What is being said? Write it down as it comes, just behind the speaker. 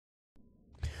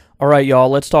All right, y'all,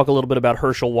 let's talk a little bit about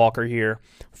Herschel Walker here.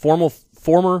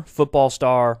 Former football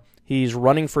star. He's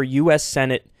running for U.S.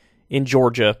 Senate in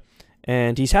Georgia,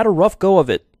 and he's had a rough go of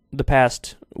it the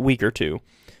past week or two.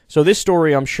 So this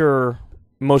story, I'm sure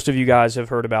most of you guys have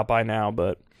heard about by now,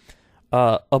 but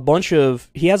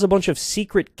he has a bunch of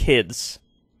secret kids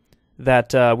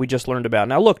that we just learned about.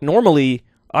 Now, look, normally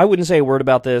I wouldn't say a word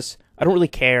about this. I don't really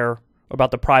care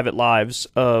about the private lives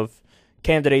of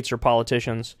candidates or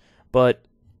politicians, but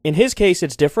in his case,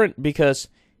 it's different because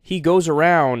he goes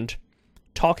around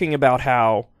talking about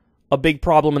how a big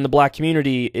problem in the black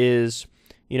community is,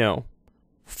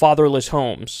 fatherless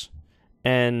homes.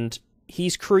 And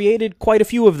he's created quite a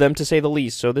few of them, to say the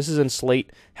least. So this is in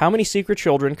Slate. How many secret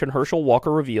children can Herschel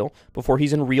Walker reveal before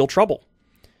he's in real trouble?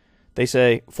 They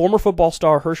say, former football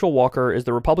star Herschel Walker is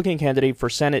the Republican candidate for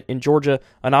Senate in Georgia,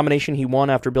 a nomination he won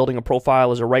after building a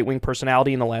profile as a right-wing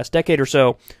personality in the last decade or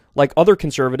so. Like other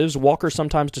conservatives, Walker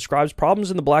sometimes describes problems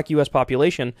in the black U.S.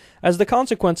 population as the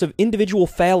consequence of individual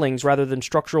failings rather than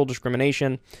structural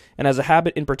discrimination, and has a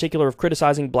habit in particular of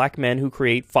criticizing black men who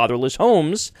create fatherless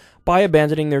homes by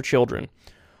abandoning their children.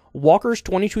 Walker's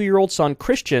 22-year-old son,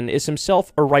 Christian, is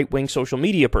himself a right-wing social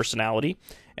media personality,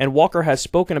 and Walker has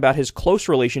spoken about his close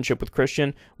relationship with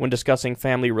Christian when discussing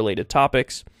family-related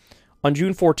topics. On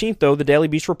June 14th, though, the Daily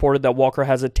Beast reported that Walker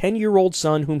has a 10-year-old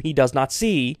son whom he does not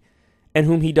see, and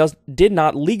whom he did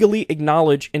not legally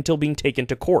acknowledge until being taken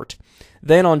to court.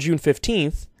 Then on June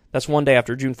 15th, that's one day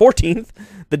after June 14th,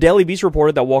 the Daily Beast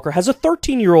reported that Walker has a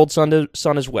 13-year-old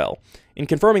son as well. In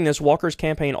confirming this, Walker's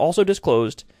campaign also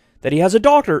disclosed that he has a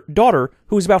daughter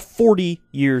who is about 40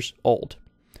 years old.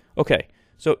 Okay,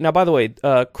 so now, by the way,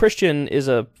 Christian is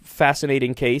a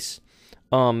fascinating case.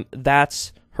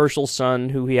 That's Herschel's son,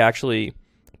 who he actually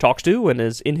talks to and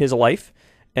is in his life.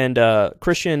 And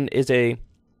Christian is a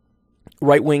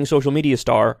right-wing social media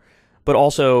star, but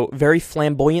also very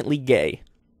flamboyantly gay,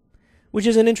 which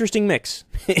is an interesting mix,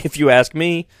 if you ask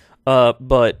me.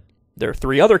 But there are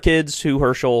three other kids who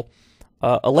Herschel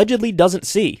allegedly doesn't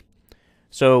see.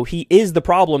 So he is the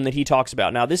problem that he talks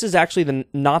about. Now, this is actually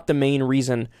not the main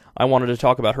reason I wanted to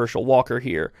talk about Herschel Walker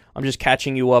here. I'm just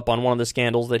catching you up on one of the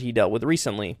scandals that he dealt with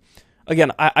recently.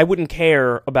 Again, I wouldn't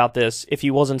care about this if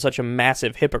he wasn't such a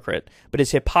massive hypocrite, but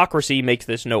his hypocrisy makes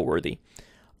this noteworthy.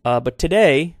 But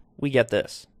today, we get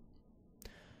this.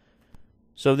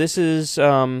 So this is,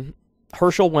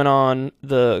 Herschel went on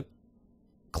the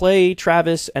Clay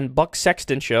Travis and Buck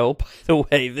Sexton show. By the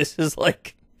way, this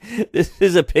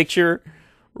is a picture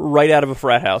right out of a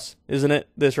frat house, isn't it?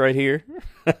 This right here.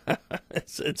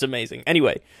 It's amazing.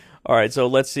 Anyway, all right, so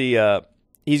let's see.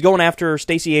 He's going after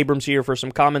Stacey Abrams here for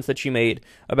some comments that she made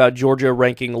about Georgia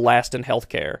ranking last in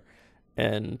healthcare.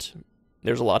 And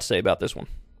there's a lot to say about this one.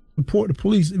 Support the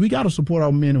police. We got to support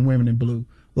our men and women in blue.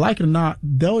 Like it or not,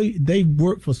 they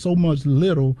work for so much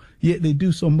little, yet they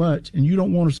do so much, and you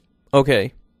don't want to.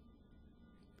 Okay.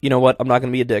 You know what? I'm not going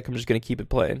to be a dick. I'm just going to keep it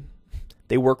playing.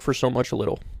 They work for so much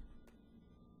little.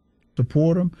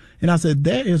 Support them. And I said,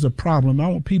 that is a problem. I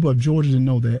want people of Georgia to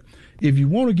know that. If you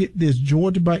want to get this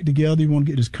Georgia back together, you want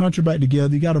to get this country back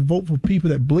together, you got to vote for people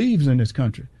that believes in this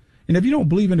country. And if you don't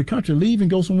believe in the country, leave and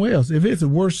go somewhere else. If it's a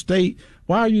worse state,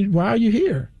 why are you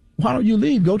here? Why don't you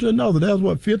leave? Go to another.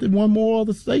 There's 51 more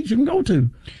other states you can go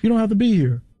to. You don't have to be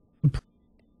here.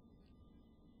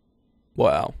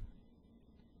 Wow.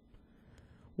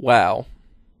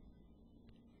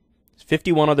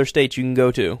 51 other states you can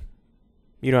go to.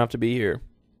 You don't have to be here.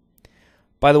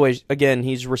 By the way, again,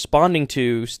 he's responding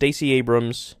to Stacey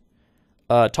Abrams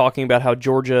talking about how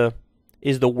Georgia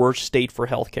is the worst state for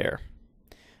healthcare.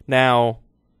 Now,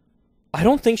 I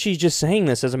don't think she's just saying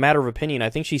this as a matter of opinion. I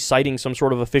think she's citing some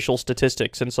sort of official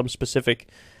statistics in some specific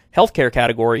healthcare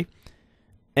category.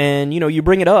 And, you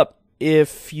bring it up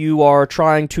if you are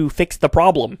trying to fix the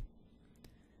problem.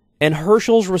 And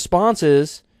Herschel's response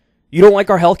is, you don't like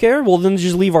our healthcare? Well, then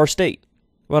just leave our state.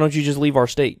 Why don't you just leave our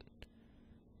state?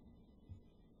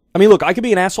 I mean, look, I could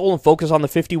be an asshole and focus on the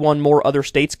 51 more other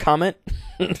states comment.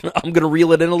 I'm going to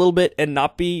reel it in a little bit and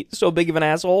not be so big of an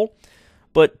asshole.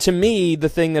 But to me, the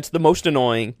thing that's the most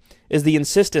annoying is the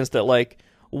insistence that,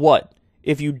 what?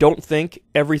 If you don't think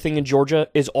everything in Georgia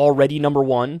is already number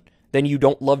one, then you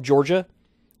don't love Georgia,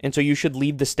 and so you should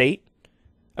leave the state?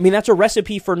 I mean, that's a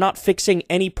recipe for not fixing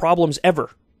any problems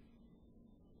ever.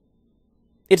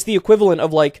 It's the equivalent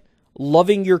of,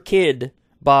 loving your kid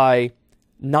by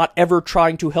not ever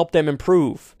trying to help them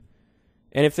improve.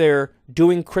 And if they're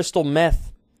doing crystal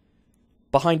meth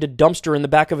behind a dumpster in the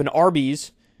back of an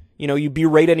Arby's, you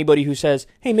berate anybody who says,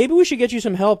 hey, maybe we should get you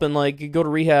some help and, go to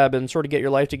rehab and sort of get your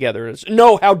life together.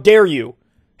 No, how dare you?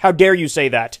 How dare you say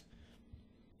that?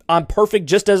 I'm perfect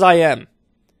just as I am.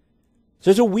 So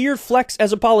it's a weird flex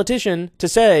as a politician to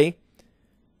say,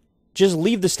 just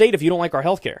leave the state if you don't like our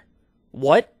healthcare.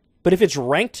 What? But if it's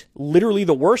ranked literally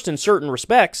the worst in certain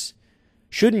respects,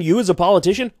 shouldn't you as a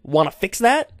politician want to fix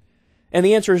that? And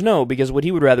the answer is no, because what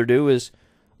he would rather do is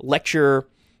lecture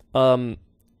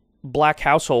black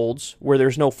households where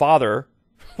there's no father,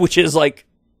 which is like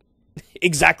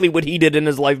exactly what he did in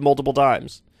his life multiple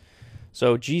times.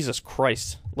 So, Jesus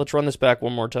Christ. Let's run this back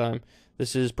one more time.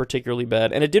 This is particularly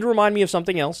bad. And it did remind me of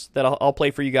something else that I'll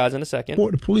play for you guys in a second.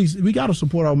 Support the police. We got to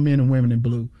support our men and women in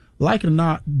blue. Like it or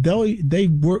not, they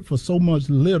work for so much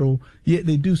little, yet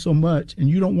they do so much, and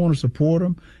you don't want to support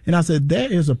them. And I said,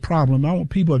 that is a problem. I want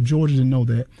people of Georgia to know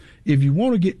that. If you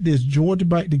want to get this Georgia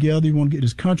back together, you want to get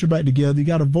this country back together, you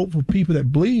got to vote for people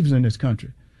that believes in this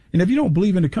country. And if you don't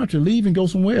believe in the country, leave and go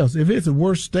somewhere else. If it's a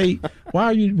worse state, why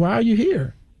are you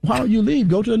here? Why don't you leave?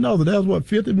 Go to another. There's what,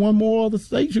 51 more other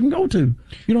states you can go to.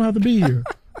 You don't have to be here.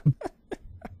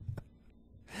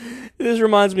 This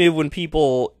reminds me of when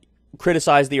people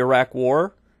criticize the Iraq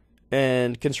War,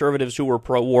 and conservatives who were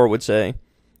pro-war would say,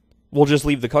 well, just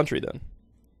leave the country then.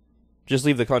 Just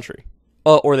leave the country.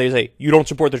 Or they say, you don't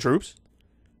support the troops?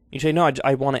 You say, no,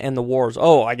 I want to end the wars.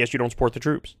 Oh, I guess you don't support the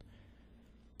troops.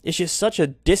 It's just such a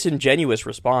disingenuous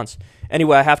response.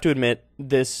 Anyway, I have to admit,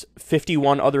 this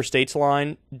 51 other states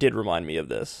line did remind me of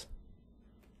this.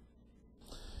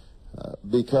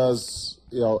 Because,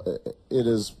 it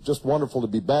is just wonderful to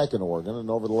be back in Oregon, and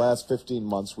over the last 15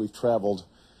 months, we've traveled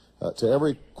to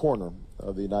every corner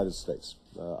of the United States.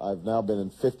 I've now been in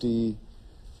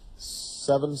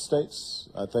 57 states.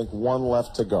 I think one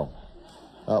left to go.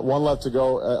 One left to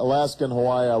go. Alaska and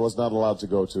Hawaii I was not allowed to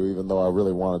go to, even though I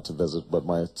really wanted to visit, but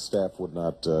my staff would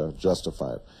not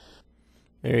justify it.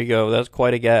 There you go. That's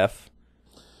quite a gaffe.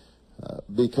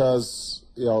 Because,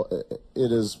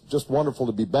 it is just wonderful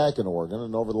to be back in Oregon,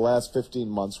 and over the last 15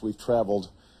 months, we've traveled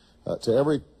to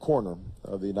every corner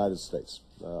of the United States.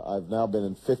 I've now been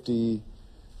in 57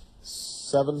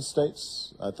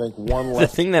 states. I think one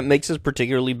left. The thing that makes this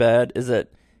particularly bad is that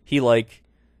he,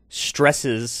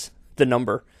 stresses the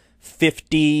number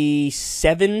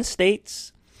 57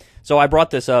 states. So I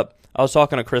brought this up. I was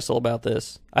talking to Crystal about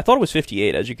this. I thought it was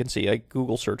 58, as you can see. I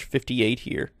Google search 58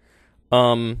 here.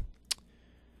 I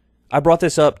brought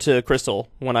this up to Crystal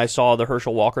when I saw the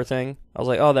Herschel Walker thing. I was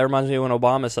like, oh, that reminds me of when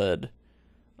Obama said,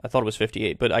 I thought it was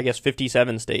 58, but I guess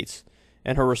 57 states.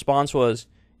 And her response was,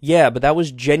 yeah, but that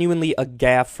was genuinely a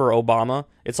gaffe for Obama.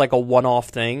 It's like a one-off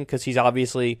thing, because he's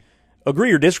obviously,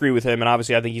 agree or disagree with him, and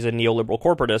obviously I think he's a neoliberal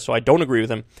corporatist, so I don't agree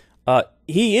with him.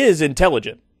 He is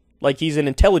intelligent. He's an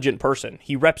intelligent person.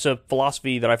 He reps a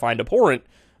philosophy that I find abhorrent,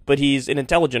 but he's an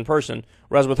intelligent person.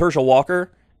 Whereas with Herschel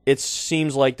Walker, it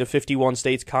seems like the 51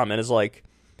 states comment is like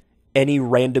any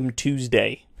random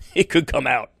Tuesday it could come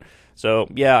out. So,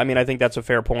 yeah, I think that's a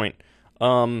fair point.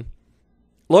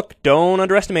 Look, don't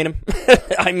underestimate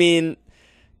him.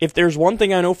 If there's one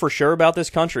thing I know for sure about this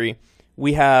country,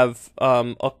 we have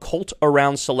a cult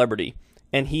around celebrity,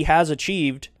 and he has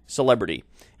achieved celebrity.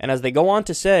 And as they go on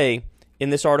to say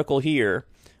in this article here,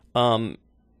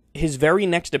 his very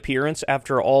next appearance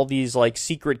after all these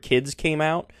secret kids came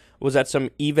out was at some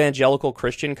evangelical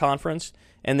Christian conference,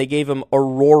 and they gave him a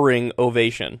roaring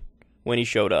ovation when he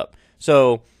showed up.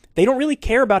 So they don't really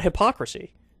care about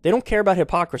hypocrisy. They don't care about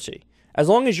hypocrisy. As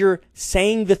long as you're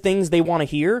saying the things they want to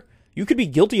hear, you could be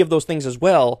guilty of those things as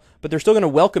well, but they're still going to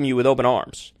welcome you with open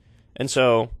arms. And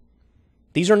so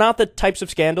these are not the types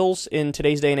of scandals in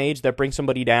today's day and age that bring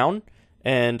somebody down,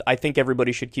 and I think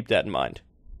everybody should keep that in mind.